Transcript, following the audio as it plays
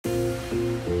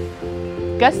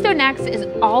Gusto Next is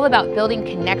all about building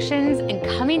connections and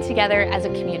coming together as a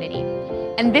community.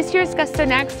 And this year's Gusto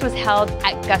Next was held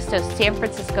at Gusto's San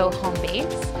Francisco home base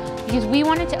because we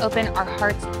wanted to open our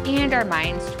hearts and our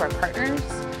minds to our partners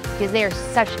because they are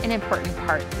such an important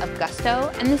part of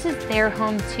Gusto, and this is their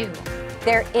home too.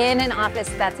 They're in an office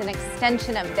that's an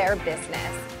extension of their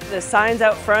business. The signs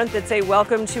out front that say,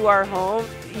 "Welcome to our home,"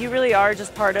 you really are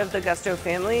just part of the Gusto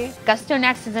family. Gusto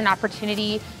Next is an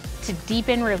opportunity to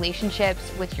deepen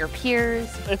relationships with your peers.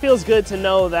 It feels good to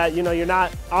know that you're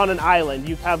not on an island.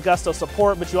 You have Gusto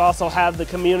support, but you also have the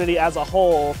community as a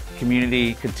whole.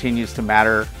 Community continues to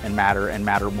matter and matter and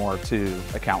matter more to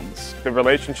accountants. The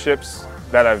relationships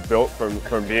that I've built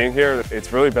from being here,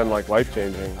 it's really been like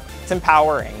life-changing. It's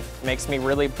empowering. It makes me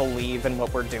really believe in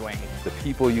what we're doing. The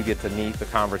people you get to meet, the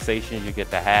conversations you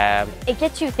get to have. It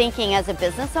gets you thinking as a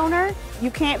business owner. You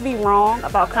can't be wrong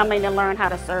about coming to learn how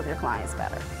to serve your clients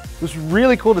better. It was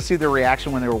really cool to see their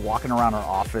reaction when they were walking around our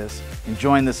office,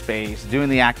 enjoying the space, doing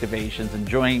the activations,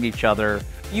 enjoying each other.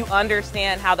 You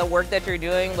understand how the work that you're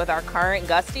doing with our current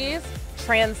Gusties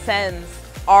transcends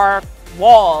our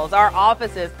walls, our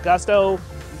offices. Gusto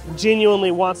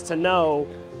genuinely wants to know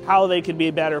how they could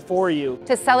be better for you.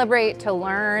 To celebrate, to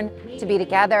learn, to be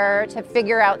together, to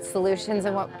figure out solutions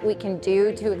and what we can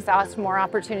do to exhaust more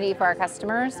opportunity for our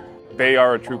customers. They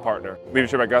are a true partner.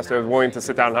 Leadership at Gusto is willing to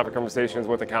sit down and have conversations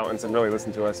with accountants and really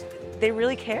listen to us. They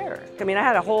really care. I mean, I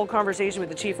had a whole conversation with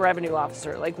the Chief Revenue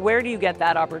Officer. Like, where do you get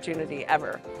that opportunity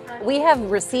ever? We have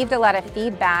received a lot of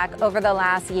feedback over the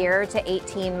last year to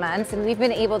 18 months, and we've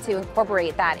been able to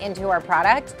incorporate that into our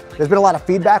product. There's been a lot of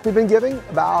feedback we've been giving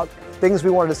about things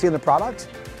we wanted to see in the product,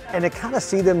 and to kind of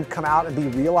see them come out and be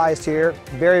realized here,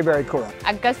 very, very cool.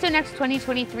 At Gusto Next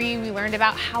 2023, we learned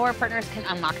about how our partners can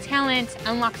unlock talent,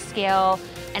 unlock scale,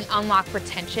 and unlock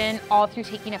retention, all through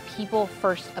taking a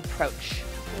people-first approach.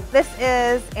 This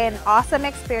is an awesome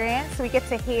experience. We get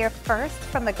to hear first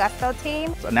from the Gusto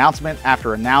team. Announcement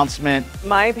after announcement.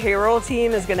 My payroll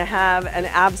team is going to have an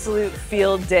absolute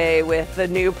field day with the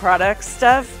new product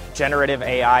stuff. Generative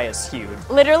AI is huge.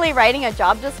 Literally writing a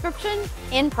job description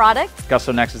in product.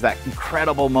 Gusto Next is that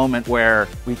incredible moment where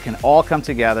we can all come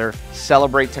together,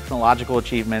 celebrate technological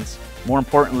achievements, more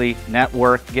importantly,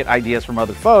 network, get ideas from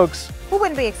other folks. Who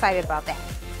wouldn't be excited about that?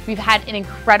 We've had an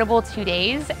incredible 2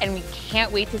 days, and we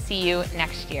can't wait to see you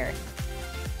next year.